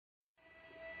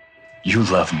You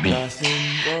love me.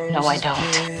 No, I don't.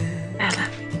 Anna.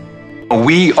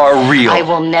 We are real. I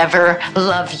will never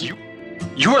love you.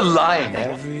 You're lying.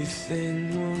 Everything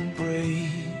will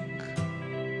break.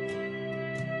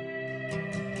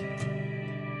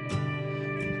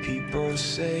 People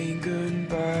say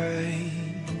goodbye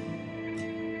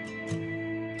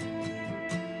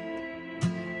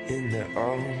in their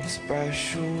own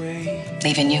special way.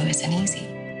 Leaving you isn't easy.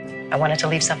 I wanted to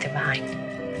leave something behind.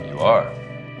 You are.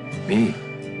 Me.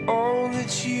 All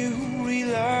that you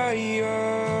rely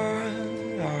on.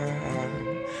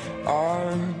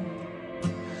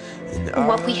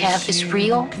 What we have is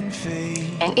real,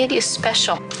 and it is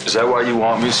special. Is that why you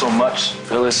want me so much,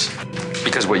 Phyllis?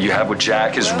 Because what you have with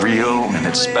Jack is real and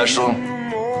it's special?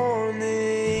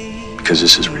 Because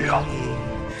this is real.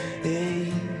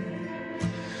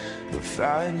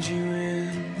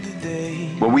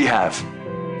 What we have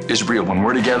is real. When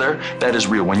we're together, that is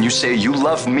real. When you say you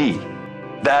love me,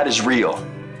 that is real.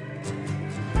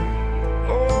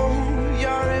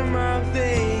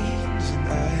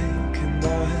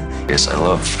 Yes, I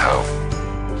love how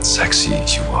sexy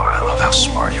you are. I love how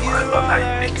smart you are. I love how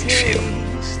you make me feel.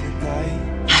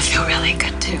 I feel really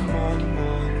good too.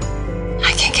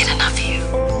 I can't get enough of you.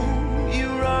 You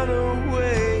run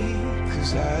away,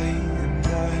 'cause I am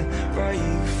not what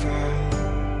you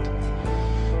found.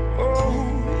 Oh,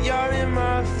 you're in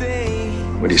my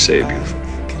veins. What do you say, beautiful?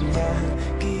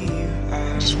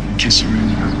 Just want to kiss her right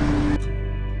now.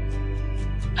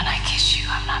 When I kiss you,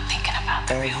 I'm not thinking about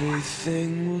the real one.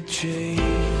 Everything will change.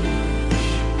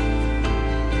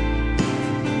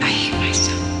 I hate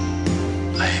myself.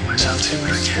 I hate myself too,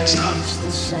 but I can't stop.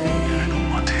 And I don't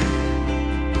want to.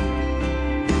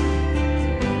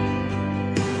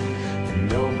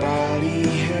 Nobody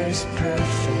here is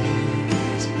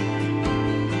perfect.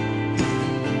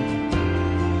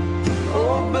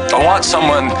 I want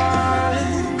someone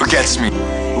who gets me,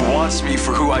 who wants me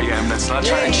for who I am, that's not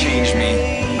trying to change me,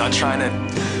 not trying to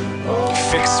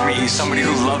fix me, somebody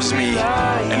who loves me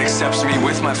and accepts me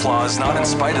with my flaws, not in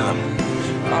spite of them.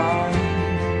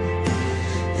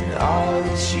 And all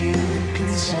that you can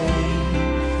say.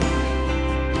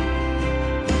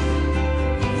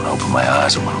 When I open my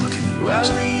eyes, I want to look in your eyes.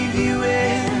 I'll leave you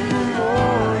in the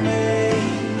morning.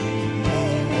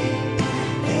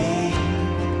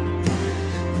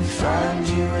 And find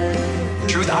you in the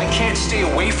Truth, I can't stay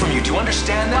away from you. Do you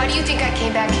understand Why that? do you think I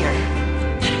came back here?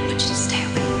 I don't want you to stay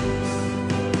away.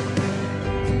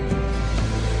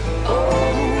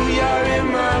 Oh, you're in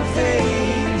my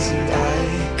veins, and I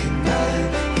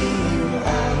cannot get you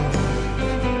out.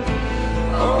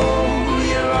 Oh,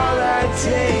 you're all I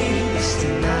taste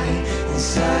tonight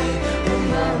inside of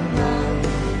my mouth.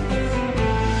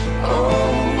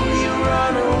 Oh, you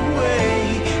run away,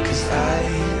 'cause I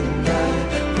am not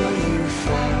what you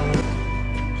found.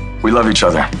 We love each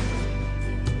other.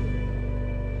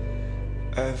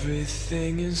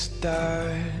 Everything is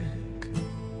dark.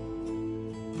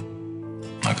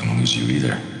 I'm not gonna lose you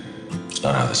either. It's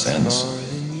not how this ends. More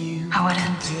than you How it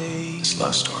ends? It's a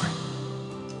love story.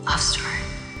 Love story.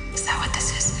 Is that what this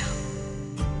is now?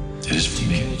 It is for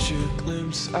me. catch a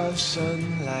glimpse of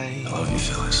sunlight. I love you,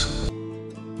 Phyllis.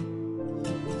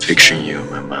 Picturing you in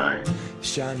my mind.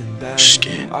 Shining back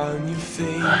Skin. on your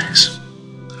face. Eyes.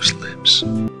 Those lips.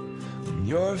 On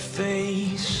your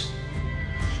face.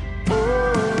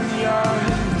 Oh, your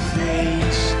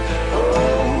face.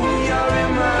 Oh, you're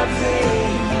in my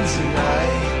veins, and I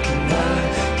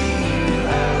cannot get you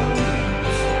out.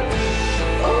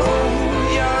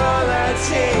 Oh, you're all I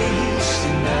taste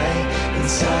tonight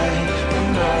inside of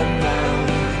my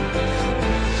mouth.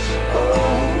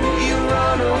 Oh, you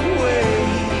run away,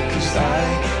 'cause I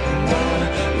am not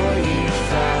what you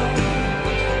found.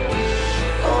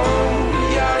 Oh,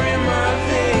 you're in my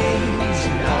veins,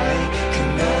 and I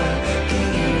cannot get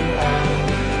you out.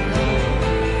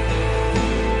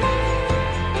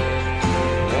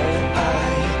 No,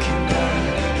 I cannot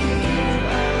get you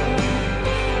out.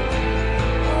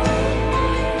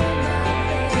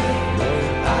 No,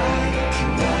 I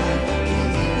cannot get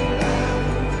you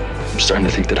out. I'm starting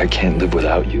to think that I can't live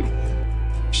without you.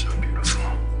 You're so beautiful.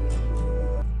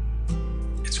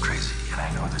 It's crazy, and I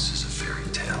know this is a fairy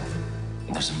tale.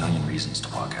 And there's a million reasons to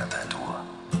walk out that door.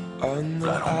 Oh, no, But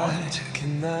I don't want I you to.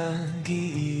 cannot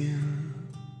get you